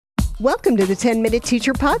Welcome to the 10-Minute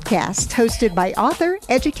Teacher Podcast, hosted by author,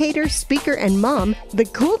 educator, speaker, and mom, the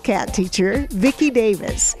Cool Cat teacher, Vicki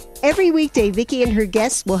Davis. Every weekday, Vicki and her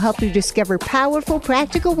guests will help you discover powerful,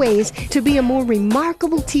 practical ways to be a more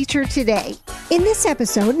remarkable teacher today. In this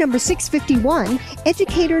episode, number 651,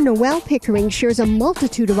 educator Noelle Pickering shares a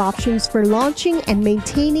multitude of options for launching and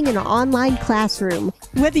maintaining an online classroom.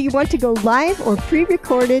 Whether you want to go live or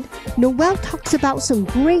pre-recorded, Noelle talks about some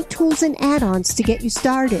great tools and add-ons to get you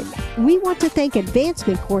started. We want to thank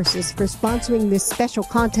Advancement Courses for sponsoring this special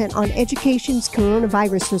content on education's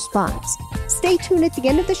coronavirus response. Stay tuned at the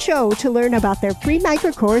end of the show to learn about their free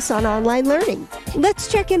micro course on online learning.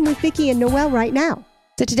 Let's check in with Vicki and Noelle right now.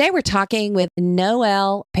 So today we're talking with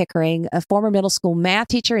Noelle Pickering, a former middle school math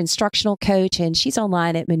teacher, instructional coach, and she's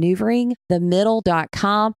online at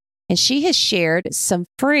maneuveringthemiddle.com. And she has shared some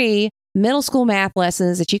free middle school math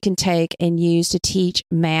lessons that you can take and use to teach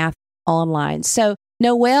math online. So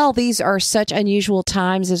Noelle, these are such unusual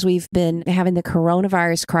times as we've been having the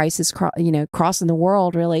coronavirus crisis, crossing the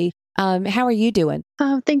world, really. How are you doing?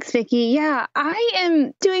 Oh, thanks, Vicki. Yeah, I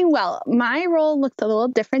am doing well. My role looks a little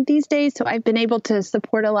different these days, so I've been able to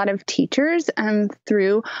support a lot of teachers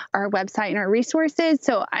through our website and our resources.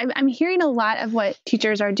 So I'm hearing a lot of what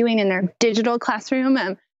teachers are doing in their digital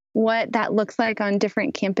classroom, what that looks like on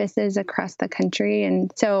different campuses across the country.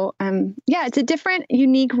 And so, it's a different,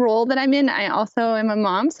 unique role that I'm in. I also am a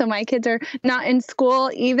mom, so my kids are not in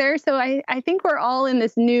school either. So I think we're all in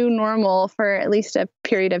this new normal for at least a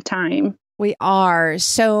period of time. We are.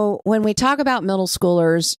 So when we talk about middle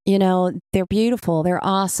schoolers, they're beautiful. They're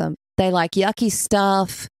awesome. They like yucky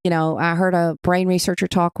stuff. I heard a brain researcher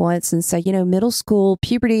talk once and say, middle school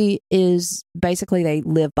puberty is basically they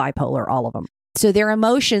live bipolar, all of them. So their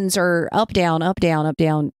emotions are up, down, up, down, up,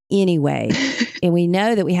 down anyway. And we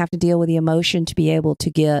know that we have to deal with the emotion to be able to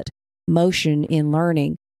get motion in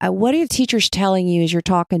learning. What are your teachers telling you as you're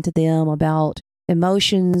talking to them about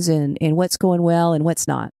emotions and what's going well and what's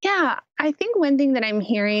not? Yeah, I think one thing that I'm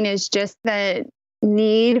hearing is just the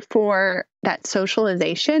need for that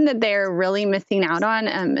socialization that they're really missing out on,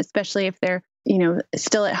 especially if they're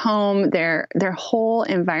still at home. Their whole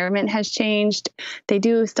environment has changed. They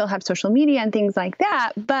do still have social media and things like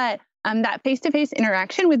that, but that face-to-face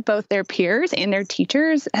interaction with both their peers and their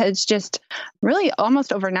teachers has just really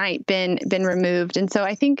almost overnight been removed. And so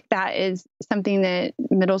I think that is something that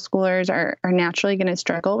middle schoolers are naturally going to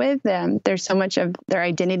struggle with. There's so much of their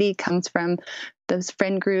identity comes from those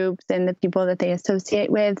friend groups and the people that they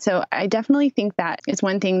associate with. So I definitely think that is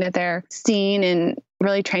one thing that they're seeing and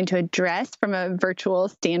really trying to address from a virtual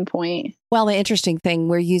standpoint. Well, the interesting thing,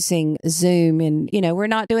 we're using Zoom and, we're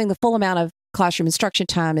not doing the full amount of classroom instruction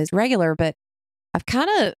time as regular, but I've kind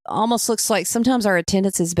of almost looks like sometimes our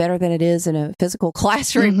attendance is better than it is in a physical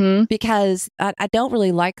classroom because I don't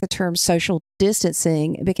really like the term social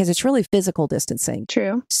distancing because it's really physical distancing.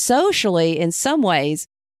 True. Socially, in some ways,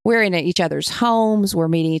 we're in each other's homes. We're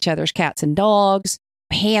meeting each other's cats and dogs,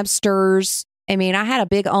 hamsters. I mean, I had a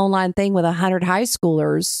big online thing with 100 high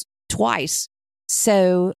schoolers twice.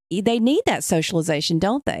 So they need that socialization,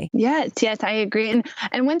 don't they? Yes, I agree.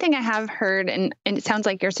 And one thing I have heard, and it sounds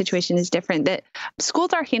like your situation is different, that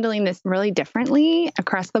schools are handling this really differently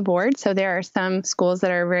across the board. So there are some schools that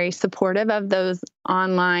are very supportive of those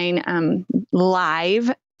online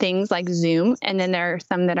live things like Zoom. And then there are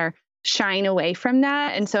some that are shying away from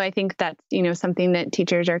that. And so I think that's, something that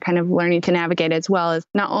teachers are kind of learning to navigate as well as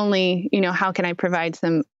not only, how can I provide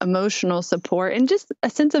some emotional support and just a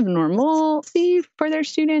sense of normalcy for their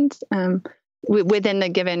students within the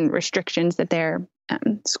given restrictions that their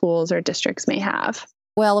schools or districts may have.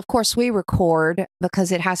 Well, of course, we record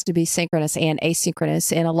because it has to be synchronous and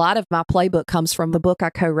asynchronous. And a lot of my playbook comes from the book I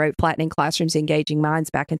co-wrote, Flattening Classrooms, Engaging Minds,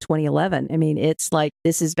 back in 2011. I mean, it's like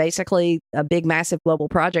this is basically a big, massive global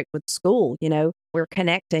project with school. We're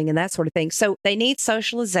connecting and that sort of thing. So they need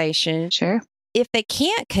socialization. Sure. If they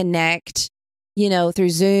can't connect, through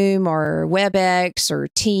Zoom or WebEx or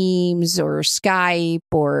Teams or Skype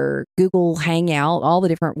or Google Hangout, all the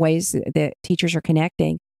different ways that teachers are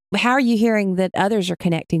connecting, how are you hearing that others are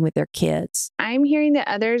connecting with their kids? I'm hearing that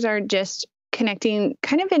others are just connecting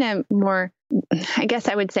kind of in a more, I guess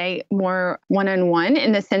I would say, more one-on-one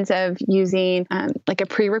in the sense of using like a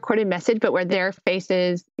pre-recorded message, but where their face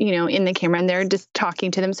is, in the camera and they're just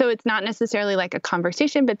talking to them. So it's not necessarily like a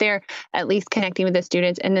conversation, but they're at least connecting with the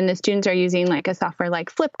students. And then the students are using like a software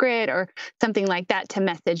like Flipgrid or something like that to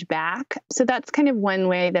message back. So that's kind of one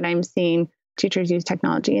way that I'm seeing teachers use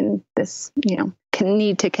technology in this,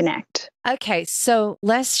 need to connect. Okay, so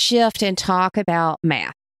let's shift and talk about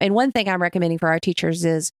math. And one thing I'm recommending for our teachers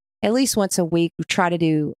is at least once a week, we try to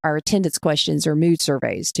do our attendance questions or mood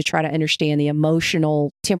surveys to try to understand the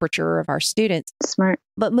emotional temperature of our students. Smart.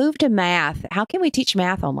 But move to math. How can we teach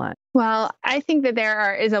math online? Well, I think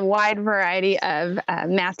that is a wide variety of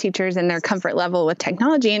math teachers and their comfort level with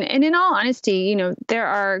technology. And in all honesty, there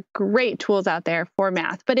are great tools out there for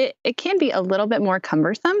math, but it can be a little bit more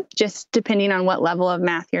cumbersome, just depending on what level of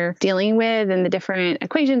math you're dealing with and the different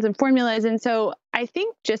equations and formulas. And so I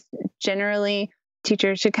think just generally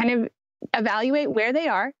teachers should kind of evaluate where they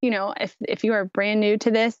are. If you are brand new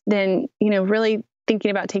to this, then, really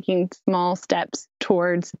thinking about taking small steps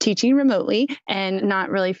towards teaching remotely and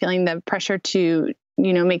not really feeling the pressure to,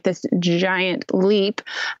 make this giant leap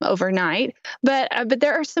overnight. But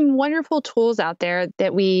there are some wonderful tools out there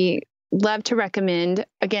that we love to recommend.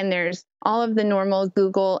 Again, there's all of the normal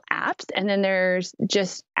Google apps, and then there's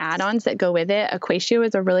just add-ons that go with it. Equatio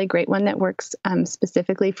is a really great one that works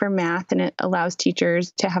specifically for math, and it allows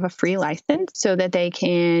teachers to have a free license so that they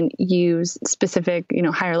can use specific,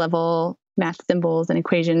 higher level math symbols and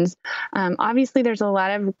equations. Obviously, there's a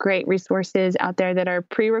lot of great resources out there that are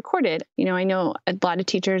pre-recorded. I know a lot of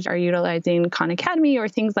teachers are utilizing Khan Academy or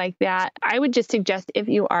things like that. I would just suggest if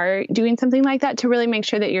you are doing something like that to really make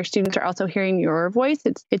sure that your students are also hearing your voice.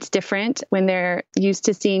 It's different when they're used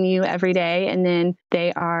to seeing you every day, and then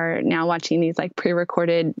they are now watching these like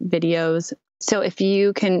pre-recorded videos. So if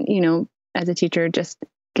you can, as a teacher, just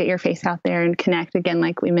get your face out there and connect again,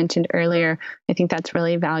 like we mentioned earlier, I think that's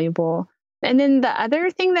really valuable. And then the other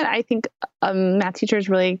thing that I think math teachers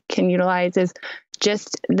really can utilize is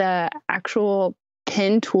just the actual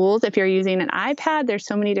pen tools. If you're using an iPad, there's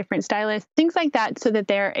so many different stylus, things like that, so that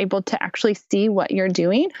they're able to actually see what you're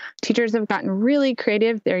doing. Teachers have gotten really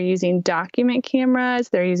creative. They're using document cameras.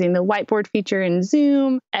 They're using the whiteboard feature in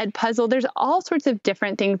Zoom, Edpuzzle. There's all sorts of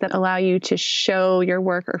different things that allow you to show your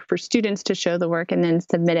work or for students to show the work and then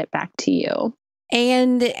submit it back to you.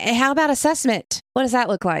 And how about assessment? What does that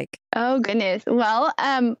look like? Oh, goodness. Well,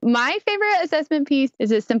 my favorite assessment piece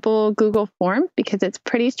is a simple Google form because it's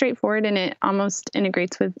pretty straightforward and it almost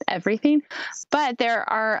integrates with everything. But there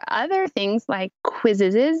are other things like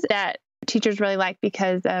quizzes that teachers really like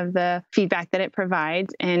because of the feedback that it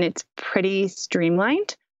provides, and it's pretty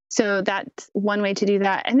streamlined. So that's one way to do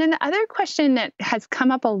that. And then the other question that has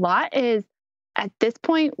come up a lot is, at this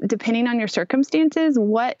point, depending on your circumstances,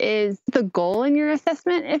 what is the goal in your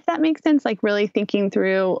assessment, if that makes sense? Like really thinking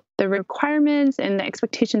through the requirements and the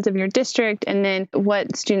expectations of your district, and then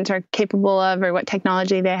what students are capable of or what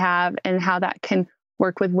technology they have and how that can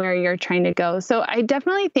work with where you're trying to go. So I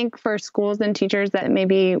definitely think for schools and teachers that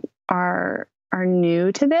maybe are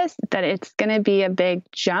new to this, that it's going to be a big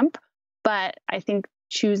jump. But I think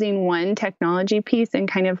choosing one technology piece and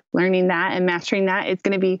kind of learning that and mastering that is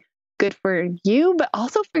going to be good for you, but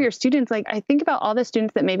also for your students. Like I think about all the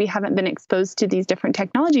students that maybe haven't been exposed to these different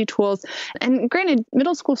technology tools. And granted,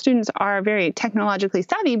 middle school students are very technologically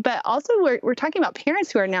savvy, but also we're talking about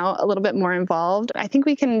parents who are now a little bit more involved. I think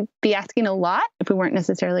we can be asking a lot if we weren't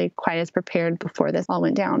necessarily quite as prepared before this all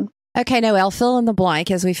went down. Okay, Noelle, fill in the blank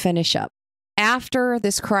as we finish up. After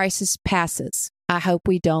this crisis passes, I hope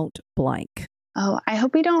we don't blank. Oh, I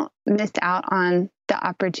hope we don't miss out on the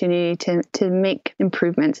opportunity to make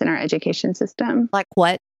improvements in our education system. Like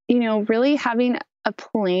what? Really having a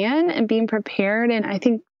plan and being prepared. And I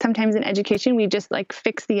think sometimes in education, we just like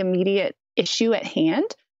fix the immediate issue at hand.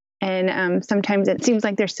 And sometimes it seems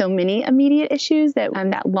like there's so many immediate issues that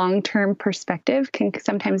that long-term perspective can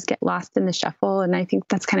sometimes get lost in the shuffle. And I think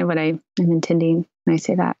that's kind of what I'm intending when I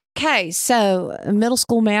say that. Okay, so middle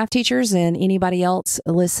school math teachers and anybody else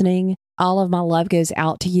listening, all of my love goes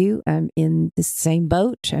out to you. I'm in the same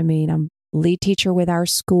boat. I mean, I'm lead teacher with our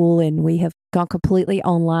school and we have gone completely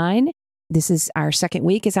online. This is our second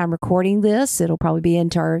week as I'm recording this. It'll probably be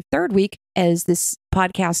into our third week as this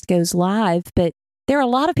podcast goes live. But there are a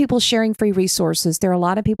lot of people sharing free resources. There are a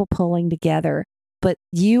lot of people pulling together, but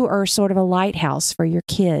you are sort of a lighthouse for your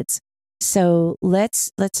kids. So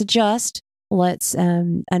let's adjust. Let's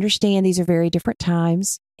understand these are very different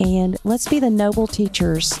times, and let's be the noble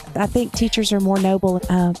teachers. I think teachers are more noble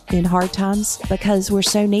in hard times because we're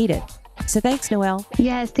so needed. So thanks, Noelle.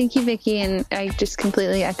 Yes, thank you, Vicki. And I just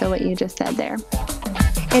completely echo what you just said there.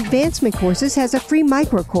 Advancement Courses has a free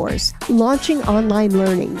micro course, Launching Online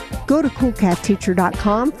Learning. Go to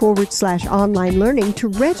coolcatteacher.com/online learning to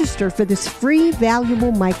register for this free,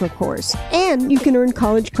 valuable micro course. And you can earn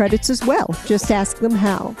college credits as well. Just ask them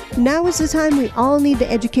how. Now is the time we all need to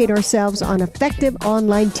educate ourselves on effective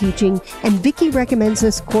online teaching, and Vicki recommends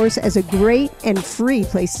this course as a great and free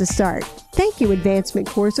place to start. Thank you, Advancement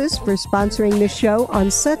Courses, for sponsoring this show on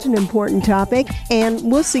such an important topic, and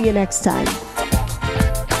we'll see you next time.